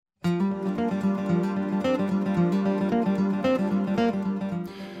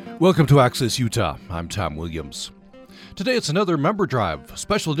Welcome to Access Utah. I'm Tom Williams. Today it's another Member Drive,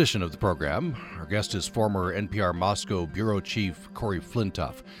 special edition of the program. Our guest is former NPR Moscow Bureau Chief Corey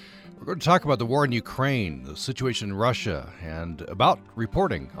Flintoff. We're going to talk about the war in Ukraine, the situation in Russia, and about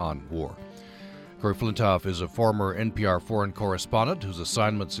reporting on war. Corey Flintoff is a former NPR foreign correspondent whose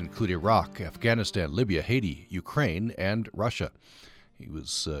assignments include Iraq, Afghanistan, Libya, Haiti, Ukraine, and Russia. He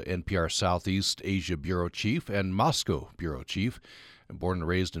was NPR Southeast Asia Bureau Chief and Moscow Bureau Chief. Born and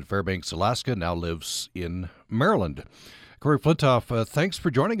raised in Fairbanks, Alaska, now lives in Maryland. Corey Flintoff, thanks for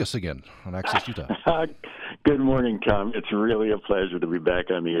joining us again on Access Utah. Good morning, Tom. It's really a pleasure to be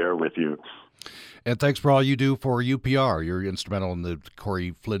back on the air with you. And thanks for all you do for UPR. You're instrumental in the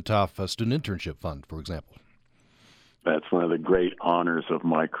Corey Flintoff Student Internship Fund, for example. That's one of the great honors of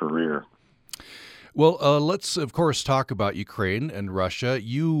my career. Well, let's, of course, talk about Ukraine and Russia.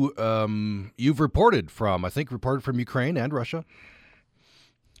 You've reported from Ukraine and Russia?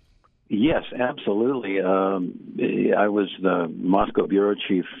 Yes, absolutely. I was the Moscow Bureau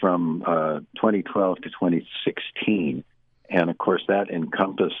Chief from 2012 to 2016. And, of course, that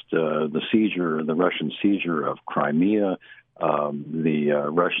encompassed the Russian seizure of Crimea, the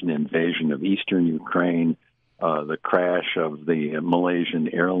Russian invasion of eastern Ukraine, the crash of the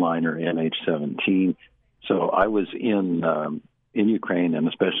Malaysian airliner MH17. So I was in Ukraine, and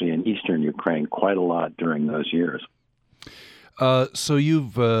especially in eastern Ukraine, quite a lot during those years. So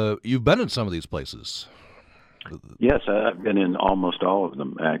you've been in some of these places. Yes, I've been in almost all of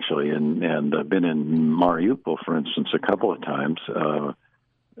them, actually, and I've been in Mariupol, for instance, a couple of times.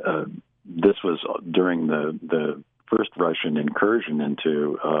 This was during the first Russian incursion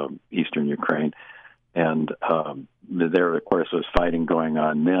into eastern Ukraine, and there, of course, was fighting going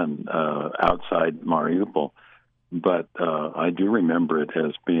on then outside Mariupol. But I do remember it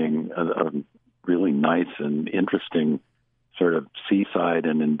as being a really nice and interesting sort of seaside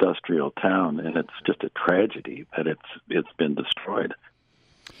and industrial town, and it's just a tragedy that it's been destroyed.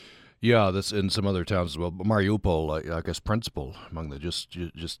 Yeah, this in some other towns as well. Mariupol, I guess, principal among the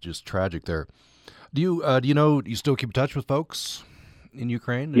just tragic there. Do you still keep in touch with folks in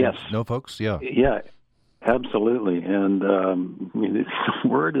Ukraine? Yes. No folks? Yeah. Yeah, absolutely. And the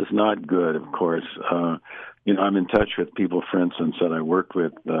word is not good, of course. I'm in touch with people, for instance, that I worked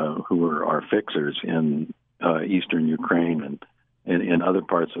with who were our fixers in eastern Ukraine and in other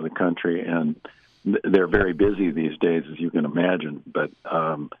parts of the country, and they're very busy these days, as you can imagine. But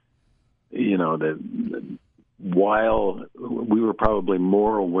while we were probably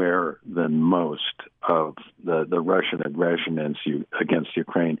more aware than most of the Russian aggression against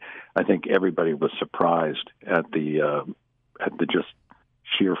Ukraine, I think everybody was surprised at the just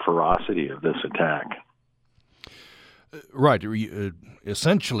sheer ferocity of this attack. Right.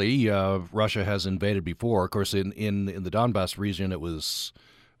 Essentially, Russia has invaded before. Of course, in the Donbass region, it was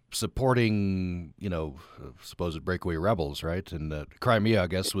supporting, supposed breakaway rebels, right? And Crimea, I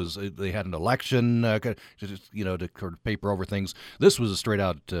guess, they had an election, to paper over things. This was a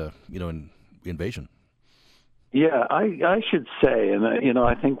straight-out, invasion. Yeah, I should say, and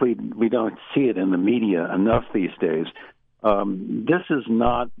I think we don't see it in the media enough these days. This is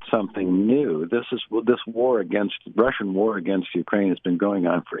not something new. This Russian war against Ukraine has been going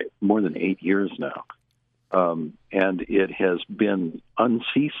on for more than 8 years now. And it has been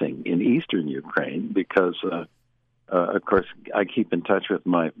unceasing in eastern Ukraine because, of course, I keep in touch with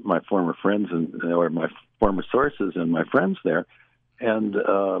my former friends or my former sources and my friends there. And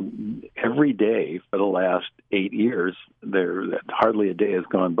every day for the last 8 years, hardly a day has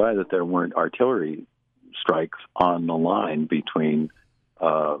gone by that there weren't artillery strikes on the line between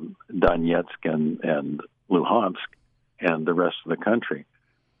Donetsk and Luhansk and the rest of the country.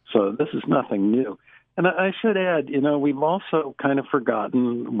 So this is nothing new. And I should add, we've also kind of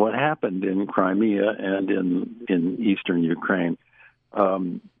forgotten what happened in Crimea and in eastern Ukraine.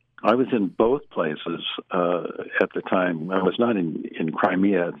 I was in both places at the time. I was not in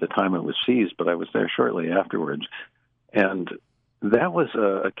Crimea at the time it was seized, but I was there shortly afterwards. And that was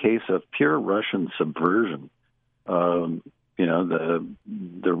a case of pure Russian subversion. The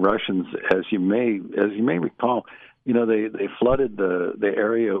Russians, as you may recall, they flooded the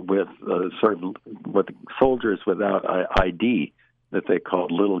area with sort of what the soldiers without ID that they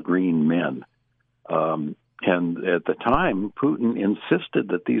called little green men. And at the time, Putin insisted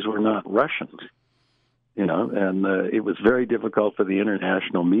that these were not Russians. And it was very difficult for the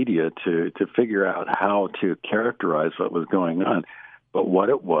international media to figure out how to characterize what was going on. But what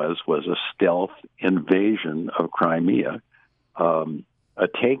it was a stealth invasion of Crimea, a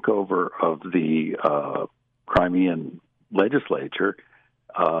takeover of the Crimean legislature,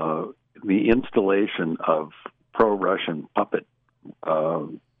 the installation of pro-Russian puppet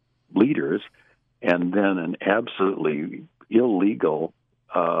leaders, and then an absolutely illegally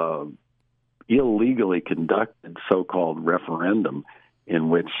conducted so-called referendum in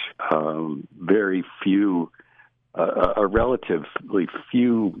which relatively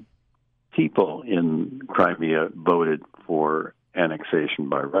few people in Crimea voted for annexation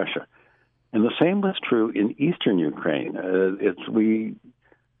by Russia. And the same was true in eastern Ukraine.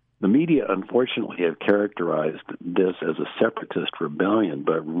 The media, unfortunately, have characterized this as a separatist rebellion,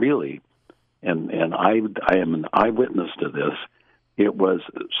 but really, and I am an eyewitness to this, it was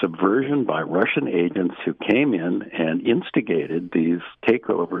subversion by Russian agents who came in and instigated these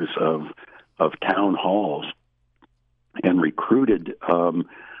takeovers of town halls and recruited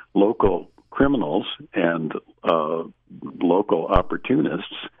local criminals and local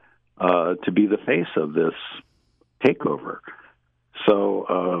opportunists to be the face of this takeover.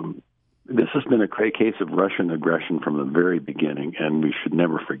 So this has been a great case of Russian aggression from the very beginning, and we should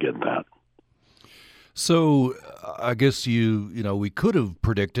never forget that. So I guess we could have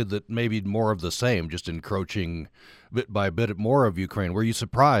predicted that maybe more of the same, just encroaching bit by bit more of Ukraine. Were you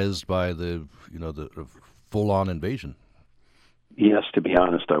surprised by the full-on invasion? Yes, to be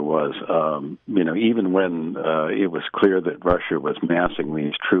honest, I was. Even when it was clear that Russia was massing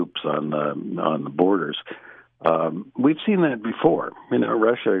these troops on the borders, we've seen that before.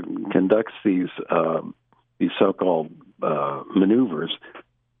 Russia conducts these so-called maneuvers,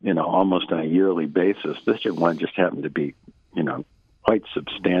 almost on a yearly basis. This one just happened to be, quite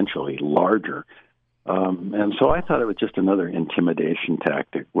substantially larger. And so I thought it was just another intimidation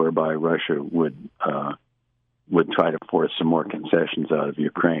tactic whereby Russia would try to force some more concessions out of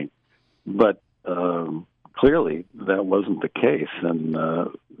Ukraine. But clearly that wasn't the case, and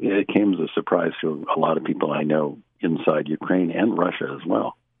it came as a surprise to a lot of people I know inside Ukraine and Russia as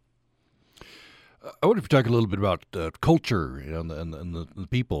well. I wonder if you talk a little bit about culture and the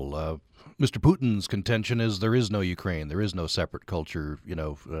people. Mr. Putin's contention is there is no Ukraine, there is no separate culture.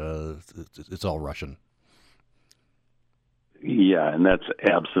 It's all Russian. Yeah, and that's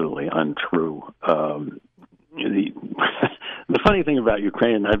absolutely untrue. The funny thing about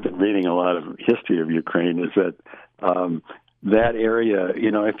Ukraine, I've been reading a lot of history of Ukraine, is that that area,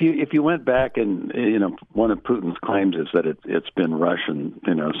 if you went back and, one of Putin's claims is that it's been Russian,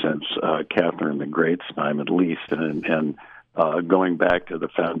 since Catherine the Great's time at least, and going back to the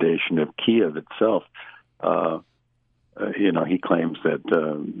foundation of Kiev itself, he claims that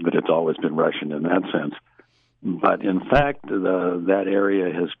it's always been Russian in that sense. But in fact, that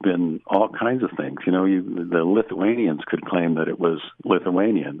area has been all kinds of things. The Lithuanians could claim that it was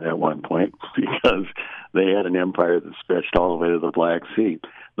Lithuanian at one point because they had an empire that stretched all the way to the Black Sea.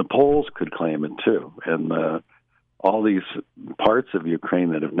 The Poles could claim it too, and all these parts of Ukraine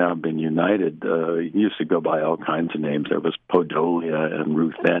that have now been united used to go by all kinds of names. There was Podolia and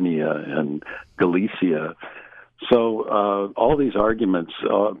Ruthenia and Galicia. So all these arguments,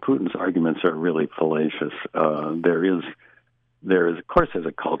 Putin's arguments, are really fallacious. There is, of course, there's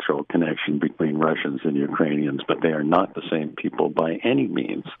a cultural connection between Russians and Ukrainians, but they are not the same people by any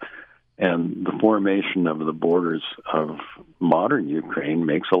means. And the formation of the borders of modern Ukraine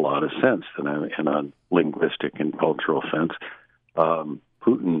makes a lot of sense in a linguistic and cultural sense.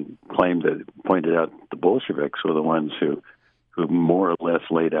 Putin pointed out the Bolsheviks were the ones who more or less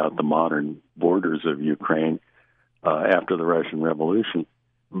laid out the modern borders of Ukraine after the Russian Revolution,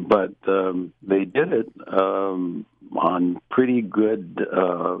 but they did it on pretty good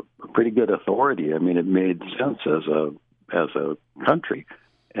authority. I mean, it made sense as a country,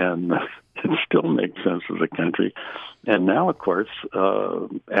 and it still makes sense as a country. And now, of course,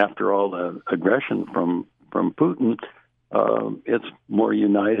 after all the aggression from Putin, it's more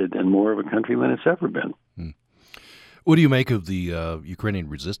united and more of a country than it's ever been. What do you make of the Ukrainian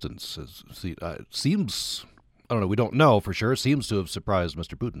resistance? It seems. I don't know. We don't know for sure. It seems to have surprised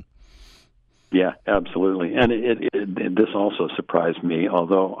Mr. Putin. Yeah, absolutely. And this also surprised me,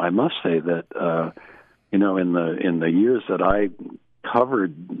 although I must say that, in the years that I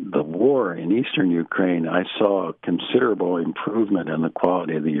covered the war in eastern Ukraine, I saw considerable improvement in the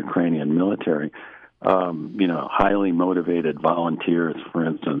quality of the Ukrainian military. Highly motivated volunteers, for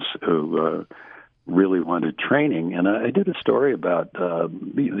instance, who really wanted training. And I did a story about,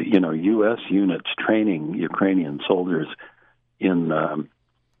 U.S. units training Ukrainian soldiers in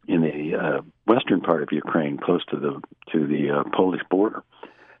the western part of Ukraine, close to the Polish border.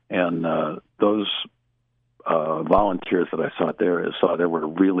 And those volunteers that I saw there were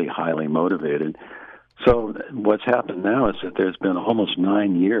really highly motivated. So what's happened now is that there's been almost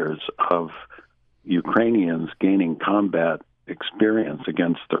 9 years of Ukrainians gaining combat experience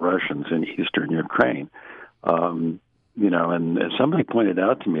against the Russians in eastern Ukraine. and as somebody pointed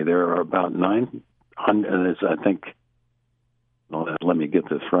out to me, there are about 900, I think, well, let me get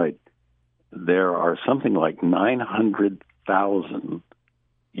this right. There are something like 900,000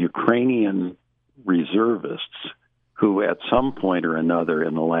 Ukrainian reservists who at some point or another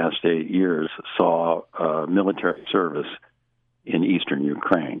in the last 8 years saw military service in eastern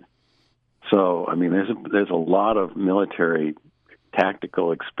Ukraine. So, I mean, there's a lot of military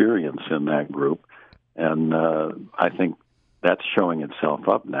tactical experience in that group, and I think that's showing itself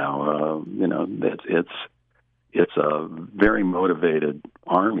up now. It's a very motivated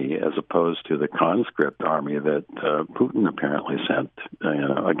army as opposed to the conscript army that Putin apparently sent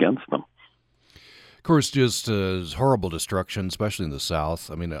against them. Of course, just horrible destruction, especially in the south.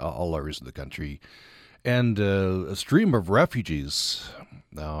 I mean, all areas of the country. And a stream of refugees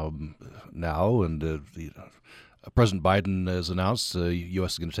now. And President Biden has announced the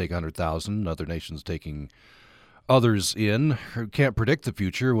U.S. is going to take 100,000. Other nations taking others in. Can't predict the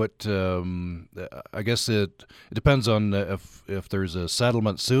future. I guess it depends on if there's a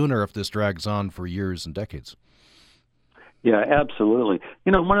settlement soon or if this drags on for years and decades. Yeah, absolutely.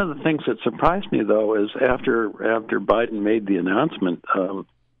 One of the things that surprised me, though, is after Biden made the announcement,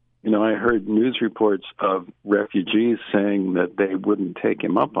 I heard news reports of refugees saying that they wouldn't take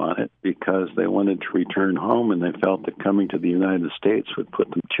him up on it because they wanted to return home and they felt that coming to the United States would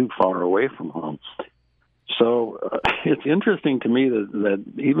put them too far away from home. So it's interesting to me that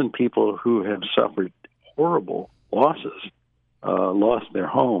even people who have suffered horrible losses, lost their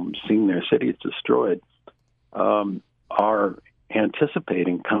homes, seen their cities destroyed, are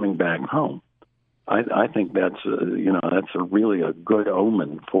anticipating coming back home. I think that's a really a good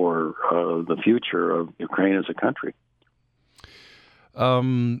omen for the future of Ukraine as a country.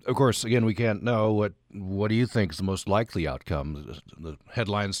 Of course, again, we can't know. What do you think is the most likely outcome? The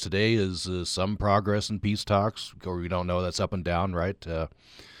headlines today is some progress in peace talks, or we don't know. That's up and down, right?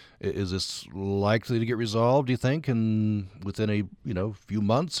 Is this likely to get resolved, do you think, within a few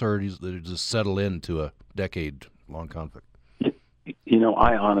months, or does it just settle into a decade-long conflict?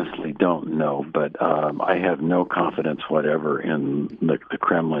 I honestly don't know, but I have no confidence whatever in the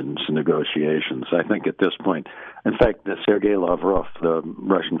Kremlin's negotiations. I think at this point, in fact, Sergei Lavrov, the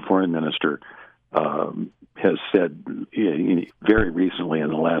Russian foreign minister, has said very recently in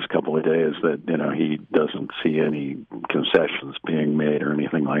the last couple of days that he doesn't see any concessions being made or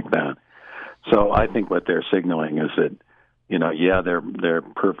anything like that. So I think what they're signaling is that they're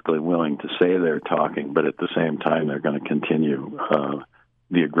perfectly willing to say they're talking, but at the same time they're going to continue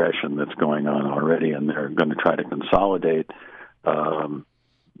the aggression that's going on already, and they're going to try to consolidate,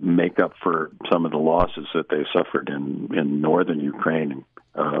 make up for some of the losses that they suffered in northern Ukraine,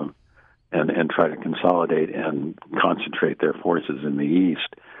 and try to consolidate and concentrate their forces in the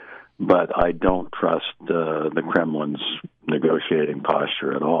east. But I don't trust the Kremlin's negotiating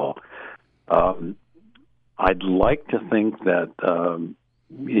posture at all. I'd like to think that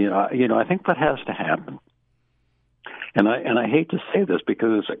I think what has to happen, and I hate to say this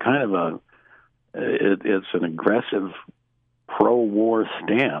because it's a kind of it's an aggressive pro-war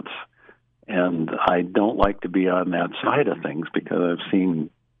stance, and I don't like to be on that side of things because I've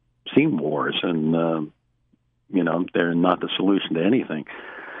seen wars, and they're not the solution to anything.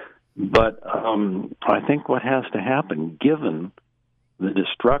 But I think what has to happen, given the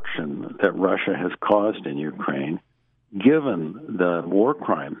destruction that Russia has caused in Ukraine, given the war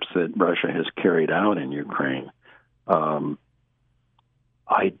crimes that Russia has carried out in Ukraine, I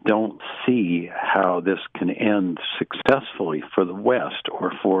don't see how this can end successfully for the West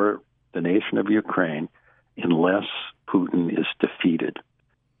or for the nation of Ukraine unless Putin is defeated.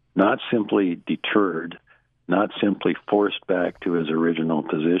 Not simply deterred, not simply forced back to his original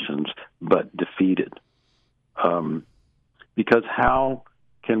positions, but defeated. Because how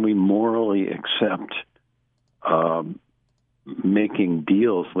can we morally accept making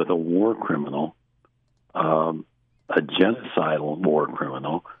deals with a war criminal, a genocidal war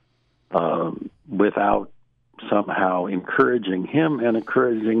criminal, without somehow encouraging him and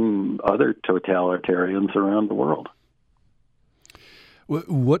encouraging other totalitarians around the world?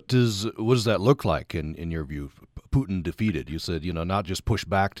 What does that look like in your view? Putin defeated. You said not just push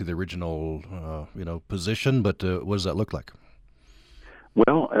back to the original position, but what does that look like?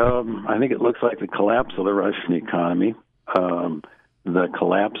 Well, I think it looks like the collapse of the Russian economy, the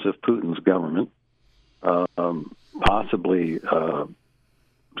collapse of Putin's government, possibly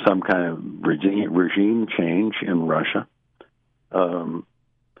some kind of regime change in Russia.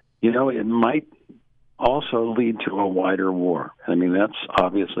 It might also lead to a wider war. I mean, that's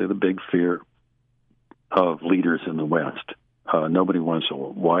obviously the big fear of leaders in the West. Nobody wants a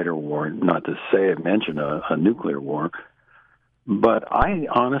wider war, not to mention a nuclear war. But I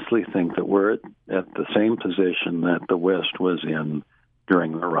honestly think that we're at the same position that the West was in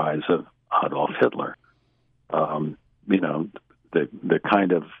during the rise of Adolf Hitler. The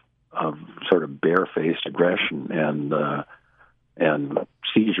kind of sort of barefaced aggression and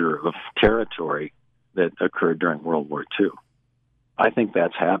seizure of territory that occurred during World War II. I think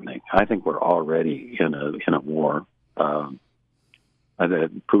that's happening. I think we're already in a war.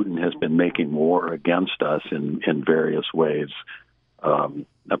 That Putin has been making war against us in various ways. A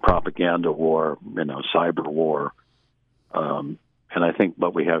propaganda war, cyber war. And I think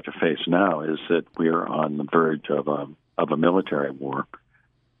what we have to face now is that we're on the verge of a military war.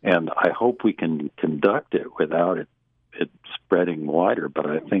 And I hope we can conduct it without it spreading wider. But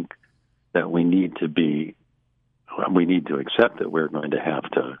I think that we need to accept that we're going to have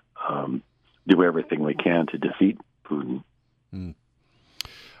to do everything we can to defeat Putin.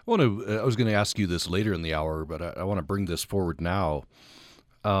 I was going to ask you this later in the hour, but I want to bring this forward now.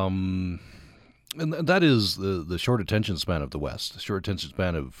 And that is the short attention span of the West, the short attention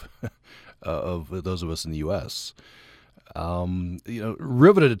span of those of us in the U.S.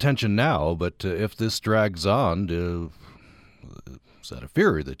 Riveted attention now, but if this drags on, is that a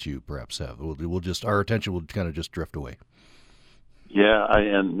fear that you perhaps have? Our attention will kind of just drift away. Yeah,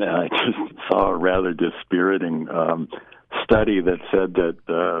 I just saw a rather dispiriting study that said that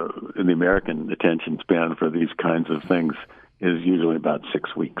the American attention span for these kinds of things is usually about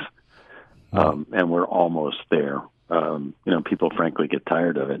 6 weeks. And we're almost there. People frankly get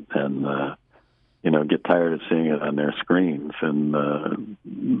tired of it and, get tired of seeing it on their screens. And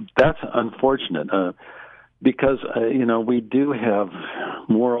that's unfortunate because, we do have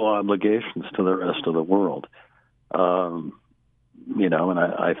moral obligations to the rest of the world. And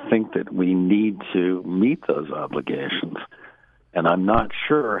I think that we need to meet those obligations. And I'm not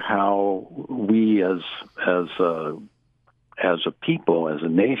sure how we as a people, as a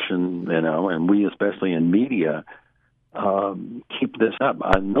nation, and we especially in media, keep this up.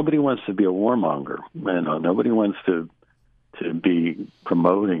 Nobody wants to be a warmonger. Nobody wants to be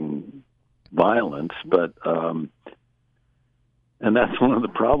promoting violence, but and that's one of the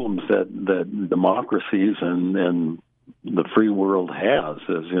problems that democracies and the free world has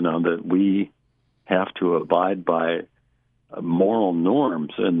is that we have to abide by moral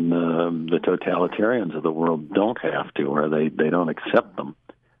norms, and the totalitarians of the world don't have to, or they don't accept them.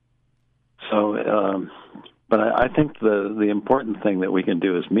 So, but I think the important thing that we can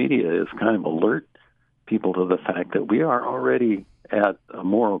do as media is kind of alert people to the fact that we are already at a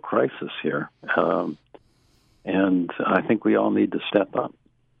moral crisis here, and I think we all need to step up.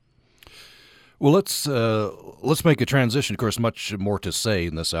 Well, let's make a transition. Of course, much more to say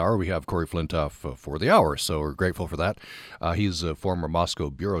in this hour. We have Corey Flintoff for the hour, so we're grateful for that. He's a former Moscow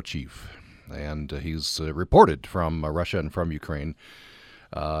bureau chief, and he's reported from Russia and from Ukraine.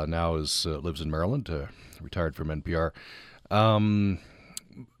 Now lives in Maryland, retired from NPR.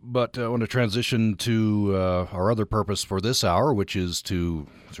 But I want to transition to our other purpose for this hour, which is to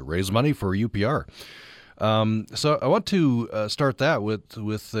raise money for UPR. So I want to start that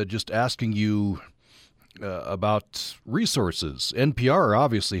with just asking you about resources. NPR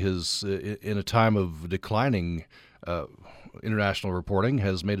obviously has, in a time of declining international reporting,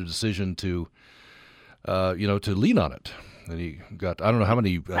 has made a decision to lean on it. And he got, I don't know how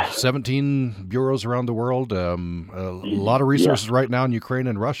many, 17 bureaus around the world, a lot of resources right now in Ukraine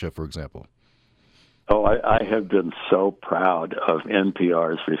and Russia, for example. Oh, I have been so proud of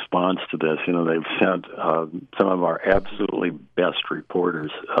NPR's response to this. They've sent some of our absolutely best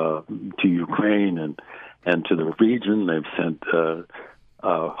reporters to Ukraine and to the region. They've sent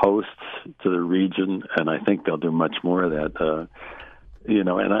hosts to the region, and I think they'll do much more of that.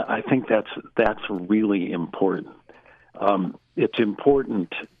 And I think that's really important. It's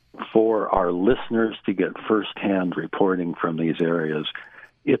important for our listeners to get firsthand reporting from these areas.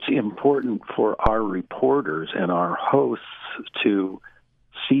 It's important for our reporters and our hosts to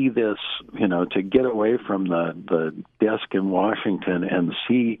see this, to get away from the desk in Washington and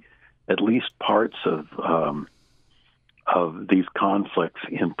see at least parts of these conflicts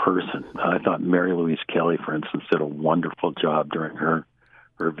in person. I thought Mary Louise Kelly, for instance, did a wonderful job during her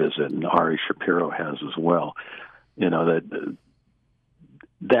visit, and Ari Shapiro has as well.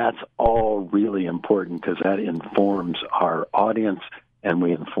 That's all really important because that informs our audience and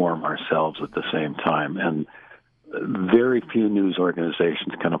we inform ourselves at the same time. And very few news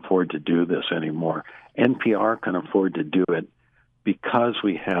organizations can afford to do this anymore. NPR can afford to do it because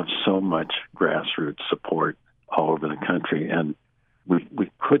we have so much grassroots support all over the country, and we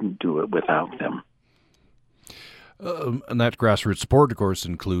couldn't do it without them. And that grassroots support, of course,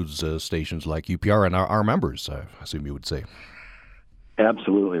 includes stations like UPR and our members, I assume you would say.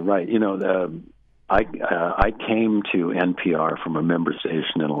 Absolutely right. I came to NPR from a member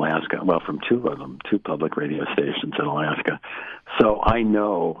station in Alaska. Well, from two of them, two public radio stations in Alaska. So I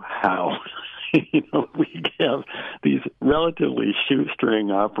know how we have these relatively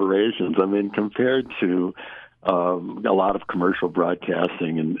shoestring operations. I mean, compared to a lot of commercial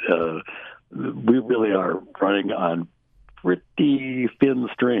broadcasting, and we really are running on pretty thin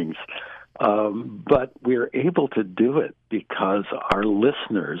strings. But we're able to do it because our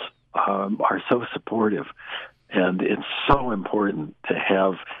listeners are so supportive, and it's so important to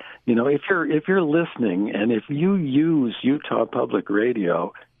have. If you're listening, and if you use Utah Public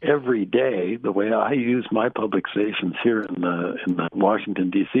Radio every day, the way I use my public stations here in the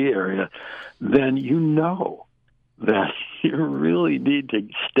Washington D.C. area, then you know that you really need to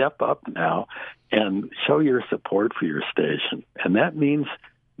step up now and show your support for your station, and that means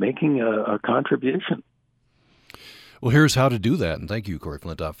making a contribution. Well, here's how to do that, and thank you, Corey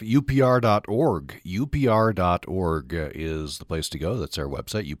Flintoff. UPR.org. UPR.org is the place to go. That's our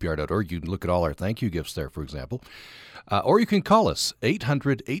website, UPR.org. You can look at all our thank you gifts there, for example. Or you can call us,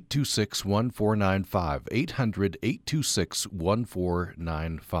 800-826-1495,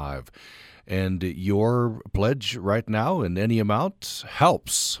 800-826-1495. And your pledge right now in any amount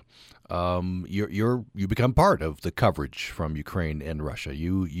helps. You become part of the coverage from Ukraine and Russia.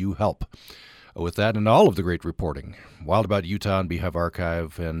 You help with that and all of the great reporting. Wild About Utah and Beehive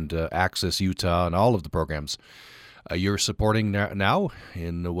Archive and Access Utah and all of the programs you're supporting now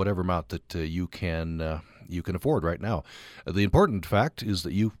in whatever amount that you can afford right now. The important fact is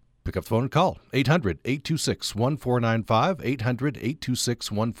that you pick up the phone and call 800-826-1495,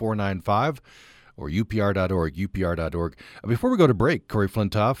 800-826-1495, or upr.org, upr.org. Before we go to break, Corey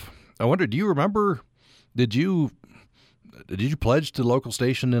Flintoff, I wonder, do you remember, did you pledge to the local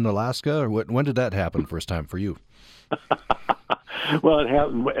station in Alaska, or when did that happen first time for you? Well, it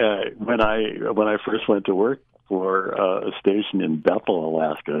happened when I first went to work for a station in Bethel,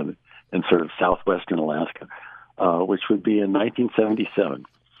 Alaska, in sort of southwestern Alaska, which would be in 1977.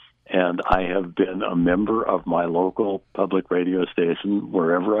 And I have been a member of my local public radio station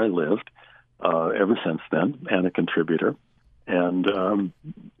wherever I lived ever since then, and a contributor. And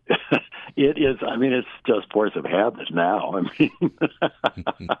it is, I mean, it's just force of habit now. I mean,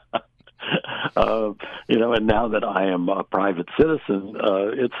 and now that I am a private citizen,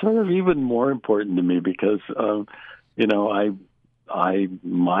 it's sort of even more important to me because,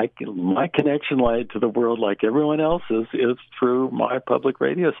 my connection light to the world, like everyone else's, is through my public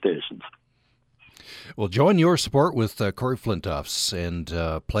radio stations. Well, join your support with Corey Flintoff's and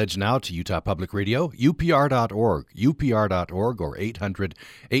pledge now to Utah Public Radio, upr.org, upr.org, or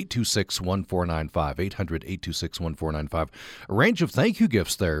 800-826-1495, 800-826-1495. A range of thank you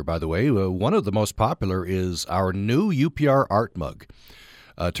gifts there, by the way. One of the most popular is our new UPR art mug.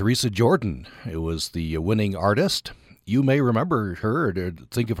 Teresa Jordan, it was the winning artist. You may remember her or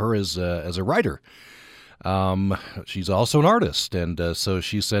think of her as a writer. She's also an artist, and so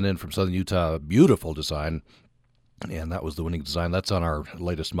she sent in from Southern Utah a beautiful design, and that was the winning design. That's on our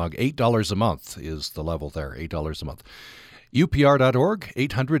latest mug. $8 a month is the level there, $8 a month. UPR.org,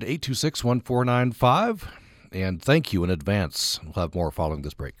 800-826-1495, and thank you in advance. We'll have more following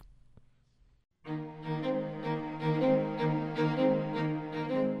this break.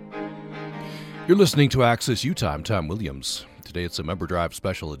 You're listening to Access Utah. I'm Tom Williams. Today it's a Member Drive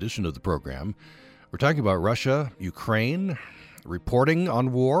special edition of the program. We're talking about Russia, Ukraine, reporting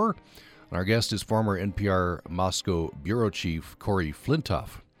on war. And our guest is former NPR Moscow bureau chief Corey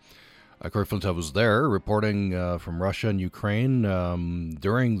Flintoff. Corey Flintoff was there reporting from Russia and Ukraine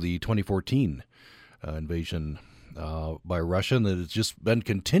during the 2014 invasion by Russia, and that it's just been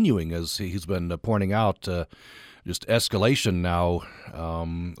continuing, as he's been pointing out, just escalation now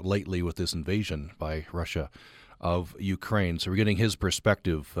lately with this invasion by Russia of Ukraine. So we're getting his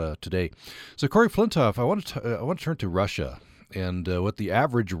perspective today. So Corey Flintoff, I want to turn to Russia and what the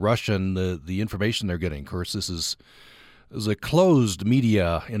average Russian, the information they're getting. Of course, this is a closed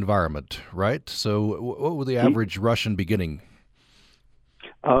media environment, right? So what would the average Russian be getting?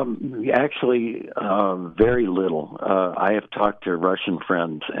 Actually, very little. I have talked to Russian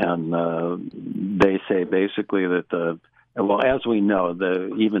friends, and they say basically that as we know,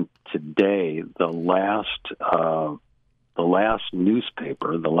 even today, the last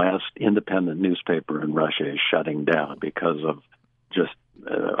newspaper, the last independent newspaper in Russia is shutting down because of just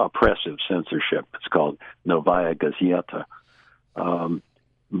oppressive censorship. It's called Novaya Gazeta.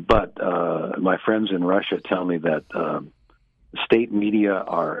 But my friends in Russia tell me that state media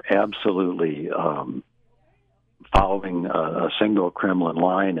are absolutely following a single Kremlin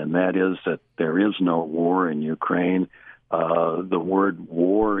line, and that is that there is no war in Ukraine. The word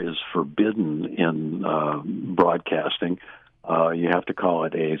war is forbidden in broadcasting. You have to call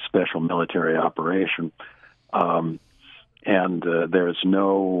it a special military operation. And there's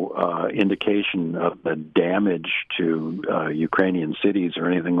no indication of the damage to Ukrainian cities or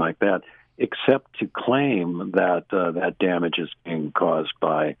anything like that, except to claim that that damage is being caused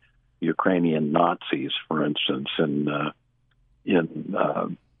by Ukrainian Nazis, for instance, in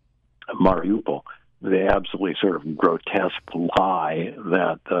Mariupol. The absolutely sort of grotesque lie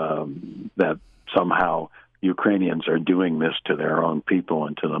that somehow Ukrainians are doing this to their own people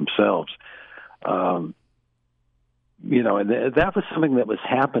and to themselves. That was something that was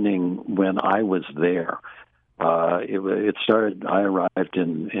happening when I was there. It started, I arrived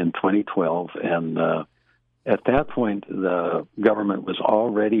in 2012, and at that point, the government was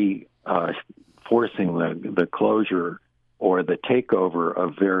already forcing the closure or the takeover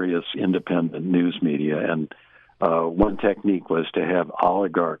of various independent news media. And one technique was to have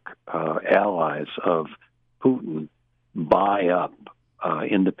oligarch allies of Putin buy up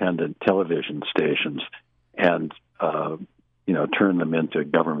independent television stations and turn them into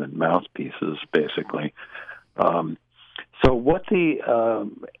government mouthpieces, basically. So what the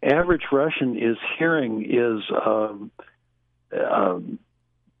average Russian is hearing is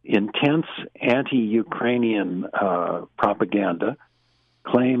intense anti-Ukrainian propaganda,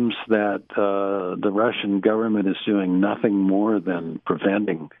 claims that the Russian government is doing nothing more than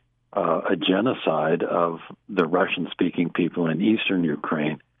preventing a genocide of the Russian-speaking people in eastern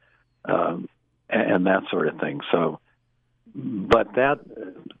Ukraine, and that sort of thing. But that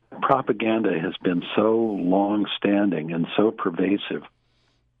propaganda has been so long-standing and so pervasive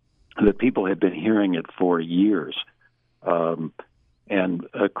that people have been hearing it for years. And,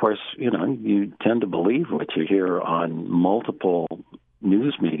 of course, you tend to believe what you hear on multiple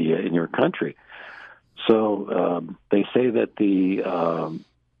news media in your country. So they say that the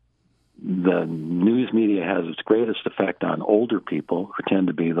news media has its greatest effect on older people, who tend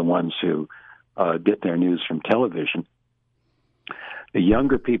to be the ones who get their news from television. The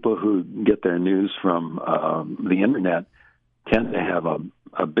younger people who get their news from the internet tend to have a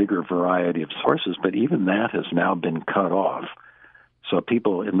bigger variety of sources, but even that has now been cut off. So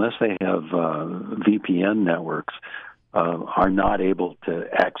people, unless they have VPN networks, are not able to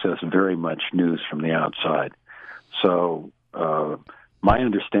access very much news from the outside. So my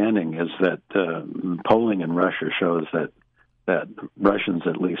understanding is that polling in Russia shows that Russians,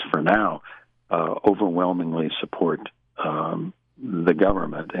 at least for now, overwhelmingly support the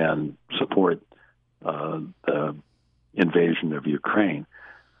government and support the invasion of Ukraine.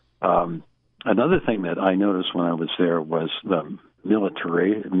 Another thing that I noticed when I was there was the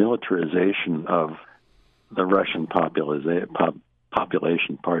militarization of the Russian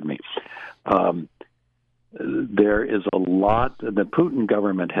population. Pardon me. There is a lot. The Putin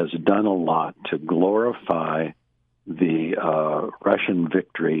government has done a lot to glorify the Russian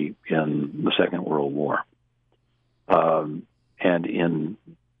victory in the Second World War. And in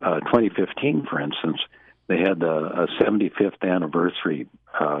 2015, for instance, they had a 75th anniversary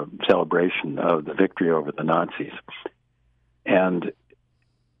celebration of the victory over the Nazis. And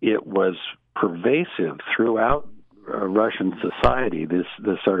it was pervasive throughout Russian society, this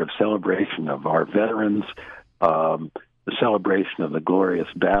sort of celebration of our veterans, the celebration of the glorious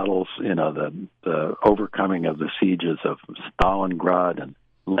battles, the overcoming of the sieges of Stalingrad and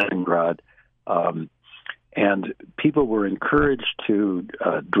Leningrad. And people were encouraged to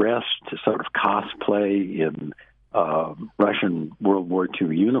dress, to sort of cosplay in Russian World War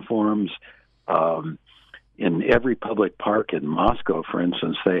II uniforms. In every public park in Moscow, for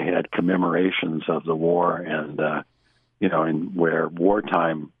instance, they had commemorations of the war, and and where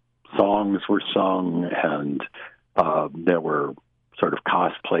wartime songs were sung, and there were sort of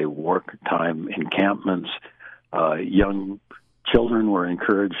cosplay wartime encampments. Young children were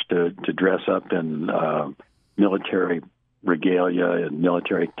encouraged to dress up in military regalia and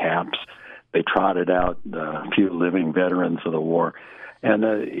military caps. They trotted out a few living veterans of the war. And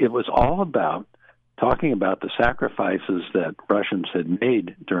it was all about talking about the sacrifices that Russians had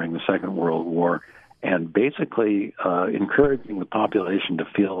made during the Second World War, and basically encouraging the population to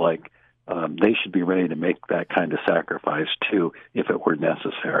feel like they should be ready to make that kind of sacrifice, too, if it were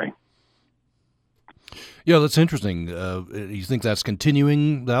necessary. Yeah, that's interesting. You think that's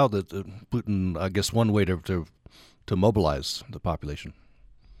continuing now, that Putin, I guess, one way to mobilize the population?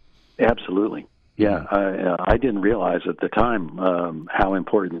 Absolutely. Yeah, I didn't realize at the time how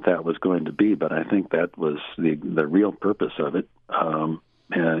important that was going to be, but I think that was the real purpose of it.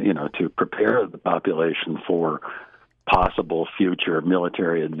 to prepare the population for possible future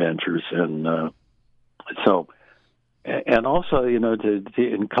military adventures, and also, to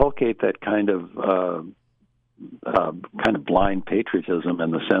inculcate that kind of blind patriotism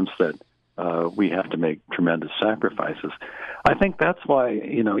in the sense that we have to make tremendous sacrifices. I think that's why,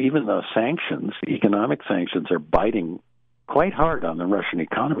 even though economic sanctions are biting quite hard on the Russian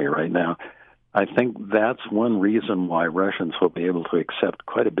economy right now, I think that's one reason why Russians will be able to accept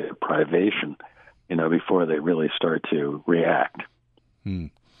quite a bit of privation, before they really start to react. Do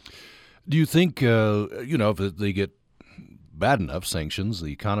you think, if they get bad enough sanctions,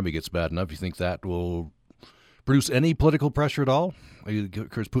 the economy gets bad enough, you think that will produce any political pressure at all? Of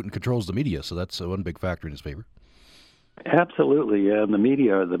course, Putin controls the media, so that's one big factor in his favor. Absolutely, yeah. And the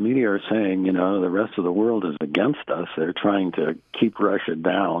media are saying, the rest of the world is against us. They're trying to keep Russia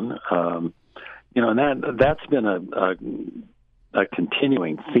down. And that's been a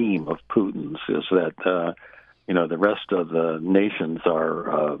continuing theme of Putin's, is that the rest of the nations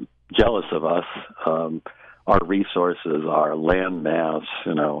are jealous of us, our resources, our land mass,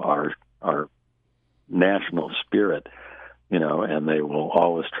 our national spirit, and they will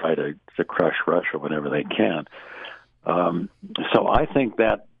always try to crush Russia whenever they can. So I think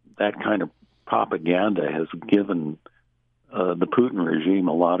that kind of propaganda has given the Putin regime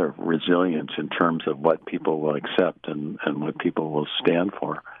a lot of resilience in terms of what people will accept and what people will stand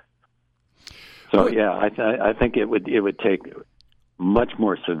for. So yeah, I think it would take much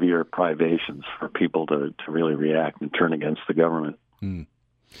more severe privations for people to really react and turn against the government.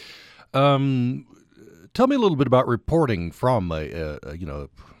 Tell me a little bit about reporting from a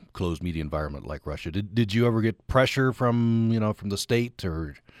closed media environment like Russia. Did you ever get pressure from the state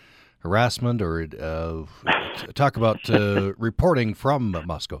or harassment, or talk about reporting from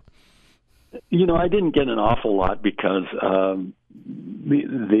Moscow? I didn't get an awful lot because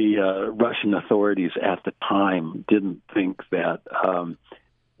the Russian authorities at the time didn't think that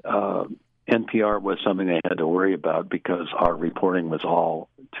NPR was something they had to worry about, because our reporting was all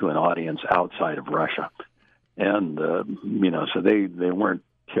to an audience outside of Russia. And, so they weren't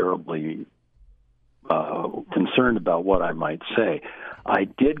terribly concerned about what I might say. I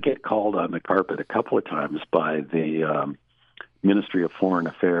did get called on the carpet a couple of times by the Ministry of Foreign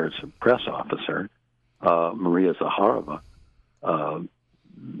Affairs press officer, Maria Zakharova,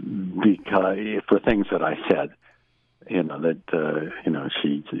 because for things that I said, she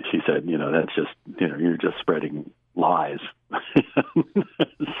said, that's just, you're just spreading lies.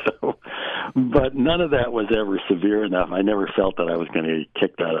 But none of that was ever severe enough. I never felt that I was going to get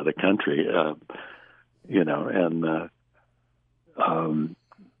kicked out of the country,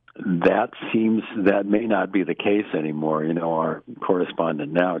 that may not be the case anymore. Our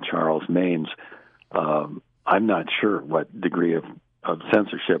correspondent now, Charles Maines, I'm not sure what degree of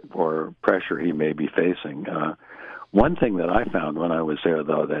censorship or pressure he may be facing. One thing that I found when I was there,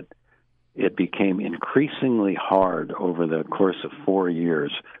 though, that it became increasingly hard over the course of 4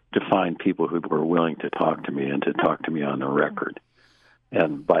 years to find people who were willing to talk to me and to talk to me on the record.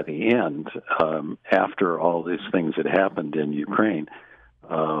 And by the end, after all these things had happened in Ukraine,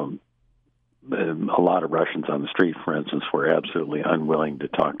 a lot of Russians on the street, for instance, were absolutely unwilling to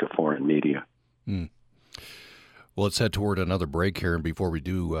talk to foreign media. Well, let's head toward another break here. And before we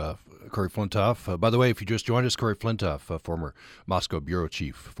do, Corey Flintoff, by the way, if you just joined us, Corey Flintoff, former Moscow bureau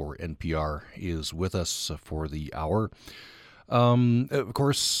chief for NPR, is with us for the hour. Of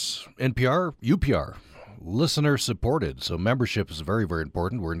course, NPR, UPR, listener supported. So membership is very, very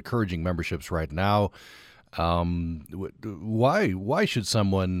important. We're encouraging memberships right now. Why should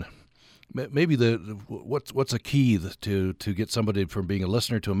someone, maybe what's a key to get somebody from being a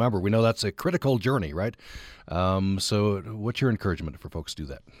listener to a member? We know that's a critical journey, right? So what's your encouragement for folks to do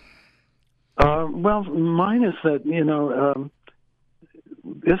that? Well, mine is that,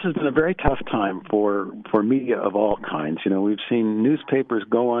 this has been a very tough time for media of all kinds. We've seen newspapers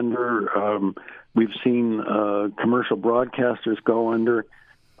go under. We've seen commercial broadcasters go under.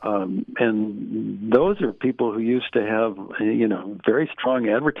 And those are people who used to have, very strong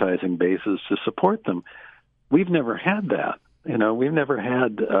advertising bases to support them. We've never had that. We've never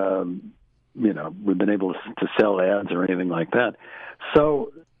had, we've been able to sell ads or anything like that.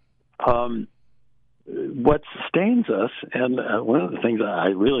 So what sustains us, and one of the things I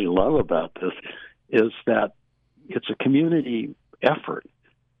really love about this, is that it's a community effort.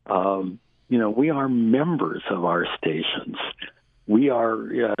 We are members of our stations. We are.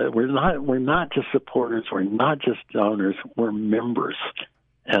 We're not just supporters. We're not just donors. We're members,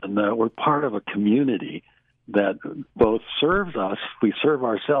 and we're part of a community that both serves us. We serve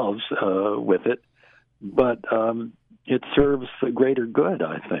ourselves with it, but it serves the greater good,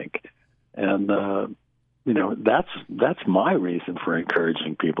 I think. And that's my reason for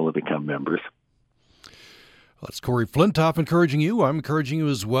encouraging people to become members. That's Corey Flintoff encouraging you. I'm encouraging you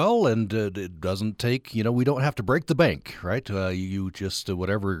as well. And it doesn't take, we don't have to break the bank, right? You just,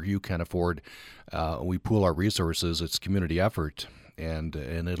 whatever you can afford, we pool our resources. It's community effort. And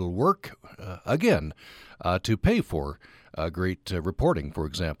it'll work, again, to pay for great reporting, for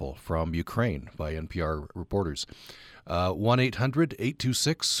example, from Ukraine by NPR reporters.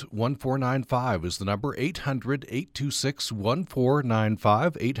 1-800-826-1495 is the number. 800-826-1495,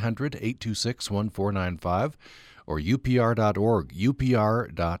 800-826-1495, or upr.org,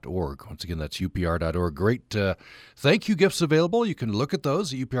 upr.org. Once again, that's upr.org. Great thank you gifts available. You can look at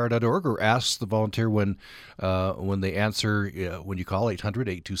those at upr.org or ask the volunteer when they answer, when you call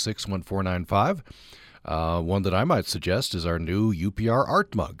 800-826-1495. One that I might suggest is our new UPR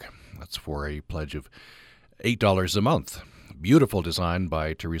art mug. That's for a pledge of $8 a month. Beautiful design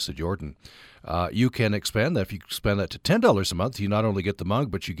by Teresa Jordan. You can expand that. If you expand that to $10 a month, you not only get the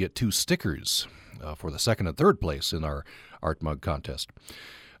mug, but you get 2 stickers for the second and third place in our art mug contest.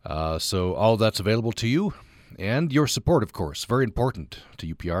 So all of that's available to you, and your support, of course, very important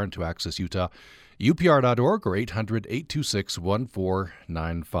to UPR and to Access Utah. upr.org or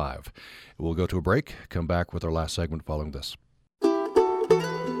 800-826-1495. We'll go to a break, come back with our last segment following this.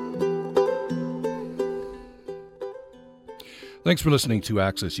 Thanks for listening to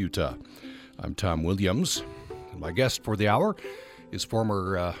Access Utah. I'm Tom Williams. My guest for the hour is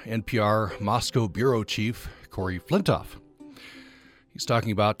former NPR Moscow Bureau Chief Corey Flintoff. He's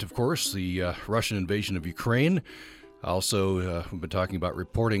talking about, of course, the Russian invasion of Ukraine. Also, we've been talking about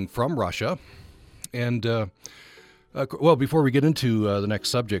reporting from Russia. And, before we get into the next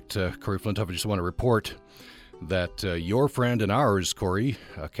subject, Corey Flintoff, I just want to report that your friend and ours, Corey,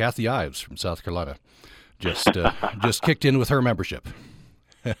 Kathy Ives from South Carolina, just kicked in with her membership.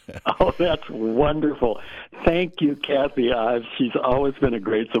 Oh, that's wonderful. Thank you, Kathy Ives. She's always been a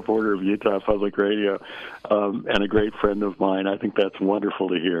great supporter of Utah Public Radio and a great friend of mine. I think that's wonderful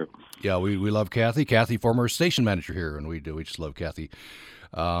to hear. Yeah, we love Kathy. Kathy, former station manager here, and we just love Kathy.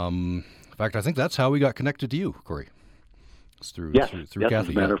 In fact, I think that's how we got connected to you, Corey. It's through Kathy. As a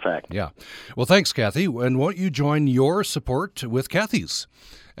matter of fact. Yeah. Well, thanks, Kathy. And won't you join your support with Kathy's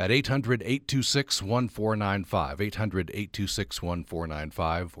at 800-826-1495,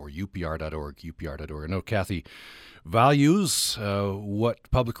 800-826-1495, or upr.org, upr.org. I know Kathy values what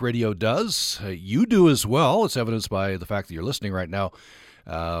public radio does. You do as well. It's evidenced by the fact that you're listening right now.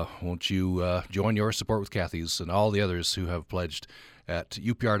 Won't you join your support with Kathy's and all the others who have pledged at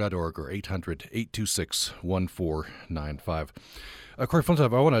upr.org or 800-826-1495. Corey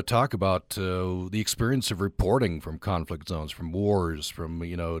Flintoff, I want to talk about the experience of reporting from conflict zones, from wars, from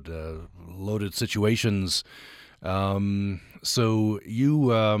loaded situations. So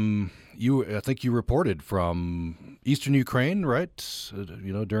you I think you reported from eastern Ukraine, right?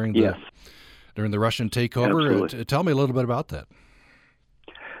 During the Russian takeover. Absolutely. Tell me a little bit about that.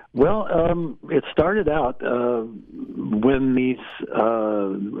 Well, it started out when these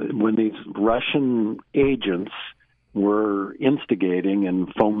Russian agents were instigating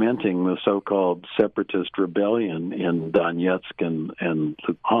and fomenting the so-called separatist rebellion in Donetsk and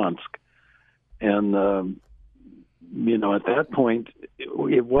Luhansk. And, at that point,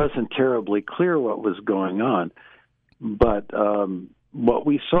 it wasn't terribly clear what was going on. But what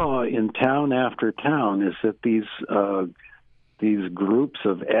we saw in town after town is that these groups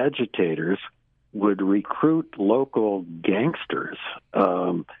of agitators would recruit local gangsters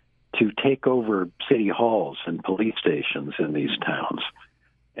to take over city halls and police stations in these towns.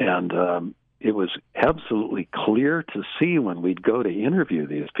 And it was absolutely clear to see when we'd go to interview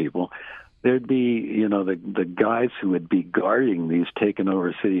these people, there'd be, the guys who would be guarding these taken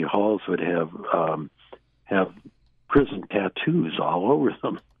over city halls would have prison tattoos all over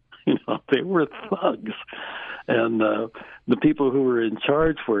them. They were thugs. And the people who were in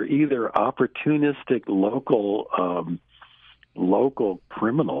charge were either opportunistic local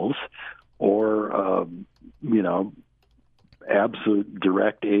criminals or, absolute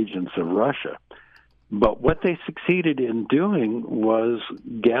direct agents of Russia. But what they succeeded in doing was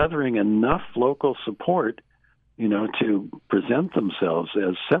gathering enough local support, to present themselves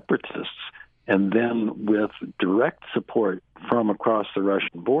as separatists, and then with direct support from across the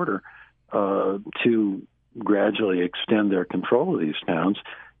Russian border to gradually extend their control of these towns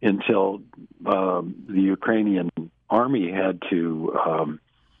until the Ukrainian army had to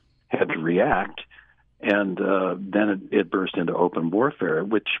react, and then it burst into open warfare. At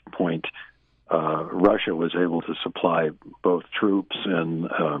which point, Russia was able to supply both troops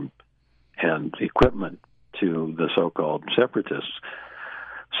and equipment to the so-called separatists.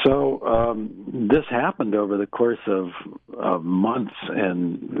 So this happened over the course of months,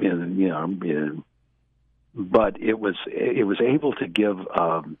 but it was able to give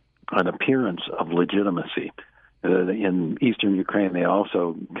an appearance of legitimacy. In eastern Ukraine, they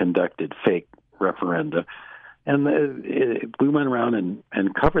also conducted fake referenda. And we went around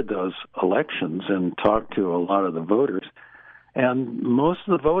and covered those elections and talked to a lot of the voters. And most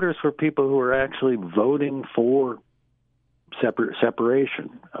of the voters were people who were actually voting for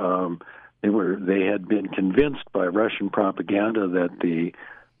separation. They had been convinced by Russian propaganda that the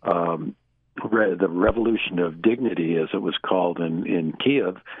Revolution of Dignity, as it was called in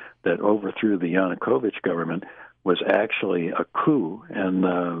Kiev, that overthrew the Yanukovych government, was actually a coup, and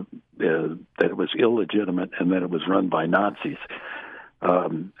that it was illegitimate, and that it was run by Nazis.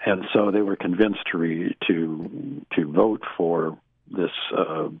 And so they were convinced to vote for this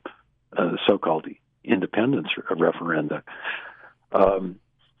so-called independence referenda.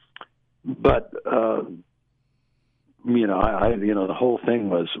 But the whole thing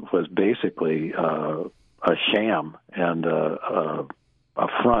was basically a sham and a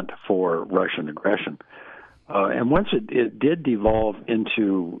front for Russian aggression. And once it did devolve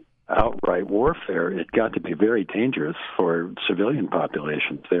into outright warfare, it got to be very dangerous for civilian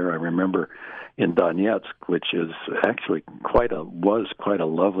populations there. I remember in Donetsk, which is actually was quite a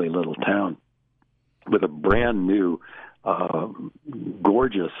lovely little town with a brand new,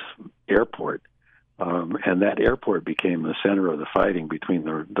 gorgeous airport. And that airport became the center of the fighting between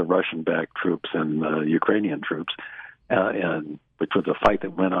the Russian-backed troops and the Ukrainian troops, and which was a fight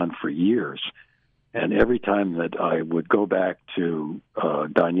that went on for years. And every time that I would go back to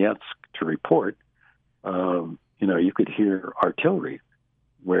Donetsk to report, you could hear artillery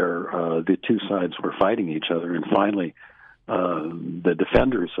where the two sides were fighting each other. And finally, the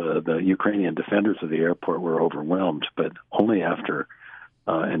Ukrainian defenders of the airport were overwhelmed, but only after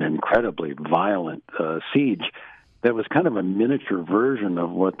an incredibly violent siege that was kind of a miniature version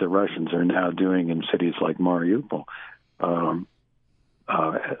of what the Russians are now doing in cities like Mariupol.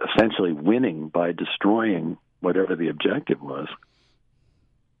 Essentially winning by destroying whatever the objective was.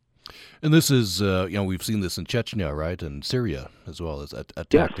 And this is, we've seen this in Chechnya, right, and Syria as well as a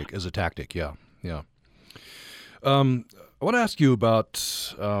tactic. Yes. As a tactic, yeah. I want to ask you about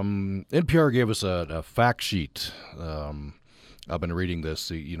NPR gave us a fact sheet. I've been reading this,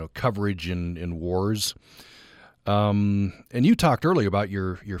 coverage in wars. And you talked earlier about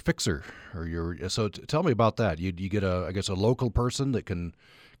your fixer so tell me about that. You get a local person that can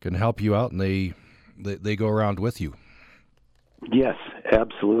help you out, and they go around with you. Yes,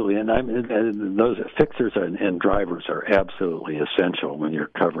 absolutely. And those fixers and drivers are absolutely essential when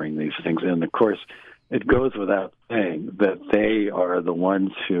you're covering these things. And of course, it goes without saying that they are the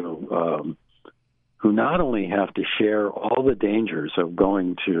ones who not only have to share all the dangers of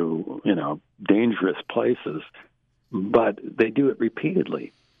going to, dangerous places, but they do it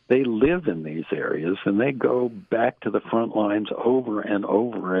repeatedly. They live in these areas, and they go back to the front lines over and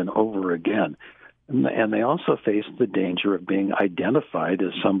over and over again. And they also face the danger of being identified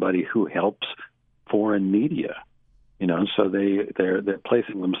as somebody who helps foreign media. So they're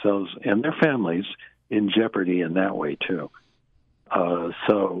placing themselves and their families in jeopardy in that way too.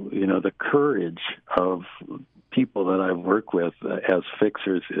 So the courage of people that I've worked with as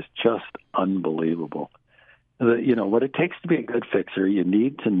fixers is just unbelievable. What it takes to be a good fixer, you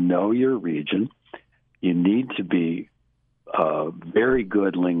need to know your region. You need to be very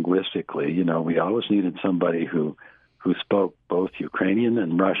good linguistically. We always needed somebody who spoke both Ukrainian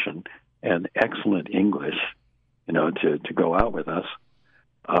and Russian and excellent English, to go out with us.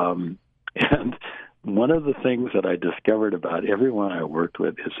 And one of the things that I discovered about everyone I worked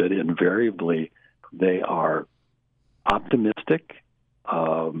with is that invariably they are optimistic,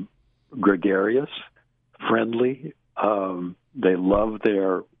 gregarious, friendly. They love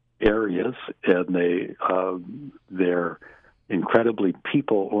their areas, and they're incredibly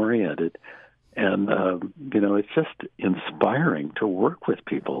people-oriented. And, it's just inspiring to work with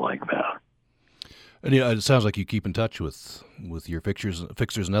people like that. And it sounds like you keep in touch with your fixers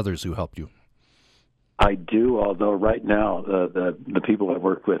and others who helped you. I do, although right now the people I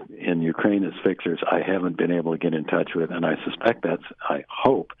work with in Ukraine as fixers, I haven't been able to get in touch with, and I suspect I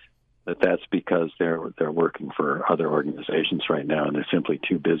hope that's because they're working for other organizations right now, and they're simply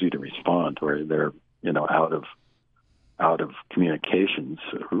too busy to respond, or they're out of communications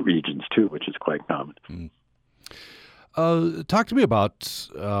regions too, which is quite common. Talk to me about,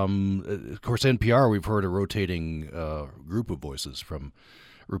 of course, NPR. We've heard a rotating group of voices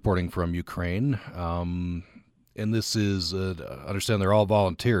reporting from Ukraine. And this is, understand they're all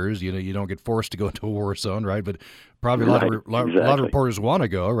volunteers. You don't get forced to go into a war zone, right? But probably a lot of reporters want to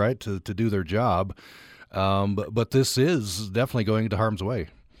go, right, to do their job. But this is definitely going into harm's way.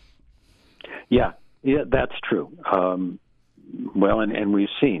 Yeah, that's true. Well, and we've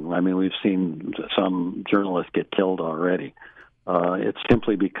seen some journalists get killed already. It's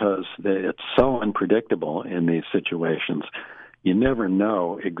simply because it's so unpredictable in these situations. You never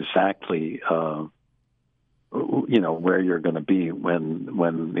know exactly, where you're going to be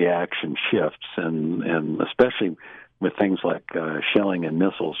when the action shifts, and especially with things like shelling and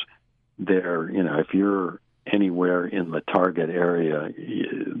missiles. If you're anywhere in the target area,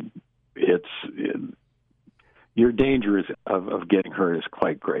 your danger of getting hurt is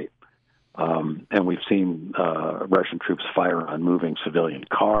quite great. And we've seen Russian troops fire on moving civilian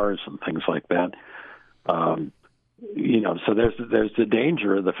cars and things like that. So there's the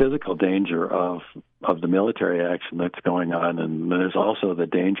danger, the physical danger of the military action that's going on, and there's also the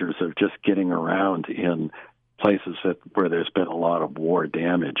dangers of just getting around in places where there's been a lot of war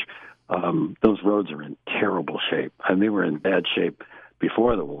damage. Those roads are in terrible shape, and they were in bad shape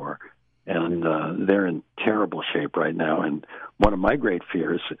before the war, and they're in terrible shape right now. And one of my great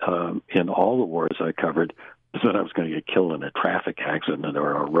fears in all the wars I covered is that I was going to get killed in a traffic accident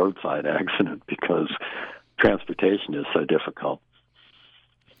or a roadside accident because transportation is so difficult.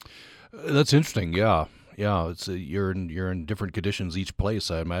 That's interesting. Yeah. It's you're in different conditions each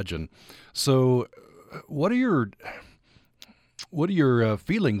place, I imagine. So, what are your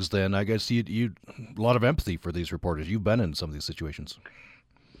feelings then? I guess you a lot of empathy for these reporters. You've been in some of these situations.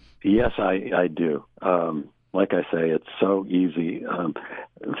 Yes, I do. Like I say, it's so easy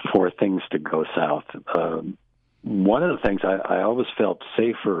for things to go south. One of the things I always felt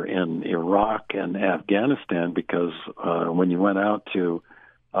safer in Iraq and Afghanistan because when you went out to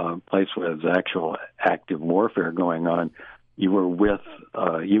a place where there's actual active warfare going on, you were with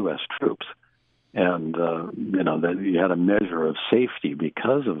U.S. troops. And, that you had a measure of safety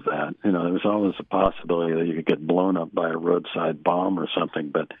because of that. There was always a possibility that you could get blown up by a roadside bomb or something,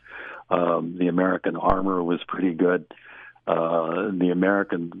 but the American armor was pretty good. The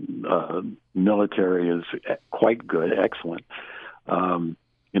American military is quite good, excellent.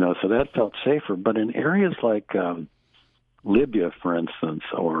 So that felt safer. But in areas like Libya, for instance,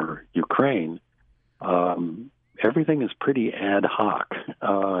 or Ukraine, everything is pretty ad hoc.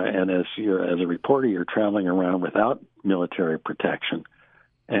 And as a reporter, you're traveling around without military protection.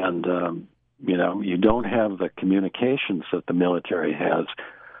 And, you don't have the communications that the military has.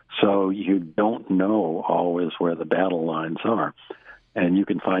 So you don't know always where the battle lines are. And you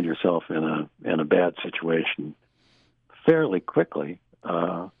can find yourself in a bad situation fairly quickly.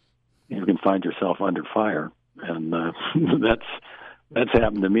 You can find yourself under fire. And that's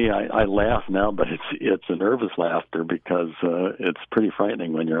happened to me. I laugh now, but it's a nervous laughter because it's pretty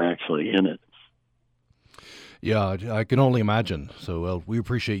frightening when you're actually in it. Yeah, I can only imagine. So we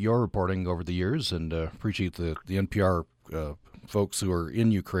appreciate your reporting over the years and appreciate the NPR folks who are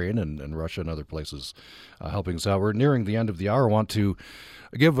in Ukraine and Russia and other places helping us out. We're nearing the end of the hour. I want to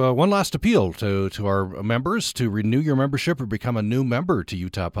give one last appeal to our members to renew your membership or become a new member to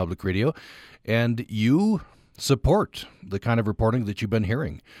Utah Public Radio. And you support the kind of reporting that you've been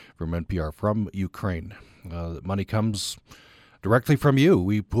hearing from NPR, from Ukraine. Money comes directly from you.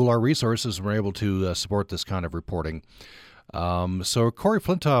 We pool our resources and we're able to support this kind of reporting. So Corey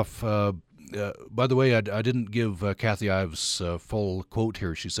Flintoff, by the way, I didn't give Kathy Ives' full quote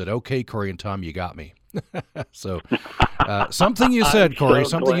here. She said, "Okay, Corey and Tom, you got me." So something you said, Corey,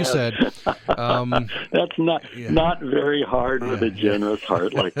 something you said. That's not very hard with a generous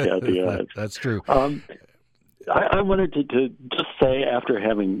heart like Kathy Ives. That's true. I wanted to just say, after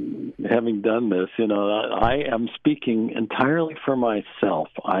having done this, I am speaking entirely for myself.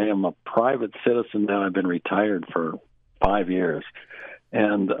 I am a private citizen now. I've been retired for 5 years,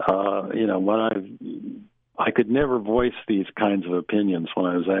 and when I could never voice these kinds of opinions when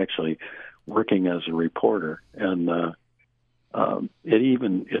I was actually working as a reporter, and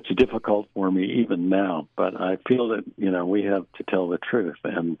it's difficult for me even now. But I feel that we have to tell the truth,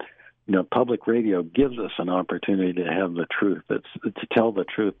 and public radio gives us an opportunity to have the truth. To tell the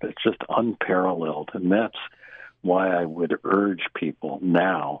truth that's just unparalleled, and that's why I would urge people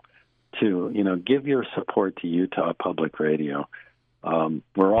now to give your support to Utah Public Radio.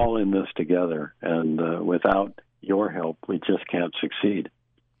 We're all in this together, and without your help, we just can't succeed.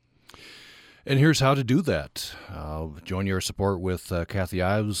 And here's how to do that. Join your support with Kathy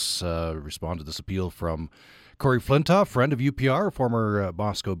Ives. Respond to this appeal from Corey Flintoff, friend of UPR, former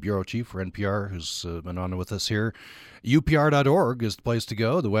Moscow bureau chief for NPR, who's been on with us here. UPR.org is the place to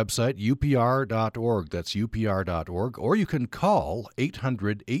go. The website, UPR.org. That's UPR.org. Or you can call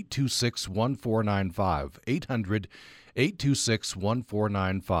 800-826-1495.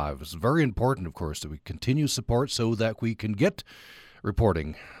 800-826-1495. It's very important, of course, that we continue support so that we can get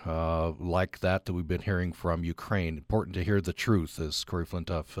reporting like that we've been hearing from Ukraine. Important to hear the truth, as Corey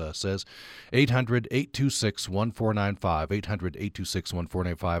Flintoff says. 800-826-1495.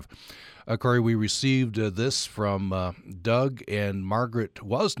 800-826-1495. Corey, we received this from Doug and Margaret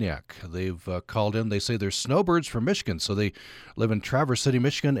Wozniak. They've called in. They say they're snowbirds from Michigan, so they live in Traverse City,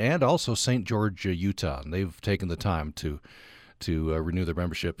 Michigan, and also St. George, Utah. And they've taken the time to renew their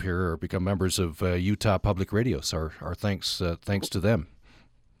membership here or become members of Utah Public Radio. So our thanks to them.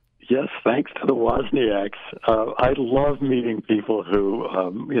 Yes, thanks to the Wozniaks. I love meeting people who,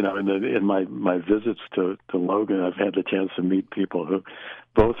 in my visits to Logan, I've had the chance to meet people who,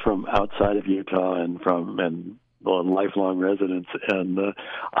 both from outside of Utah and lifelong residents, and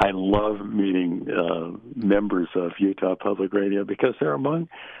I love meeting members of Utah Public Radio because they're among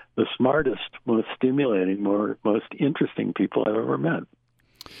the smartest, most stimulating, most interesting people I've ever met.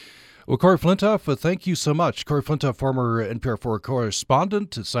 Well, Corey Flintoff, thank you so much. Corey Flintoff, former NPR4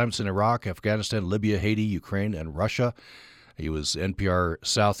 correspondent, assignments in Iraq, Afghanistan, Libya, Haiti, Ukraine, and Russia. He was NPR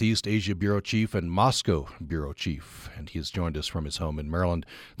Southeast Asia Bureau Chief and Moscow Bureau Chief, and he has joined us from his home in Maryland.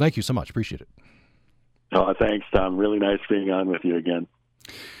 Thank you so much. Appreciate it. Oh, thanks, Tom. Really nice being on with you again.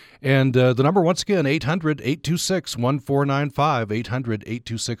 And the number, once again, 800-826-1495,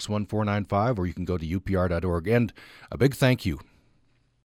 800-826-1495, or you can go to upr.org. And a big thank you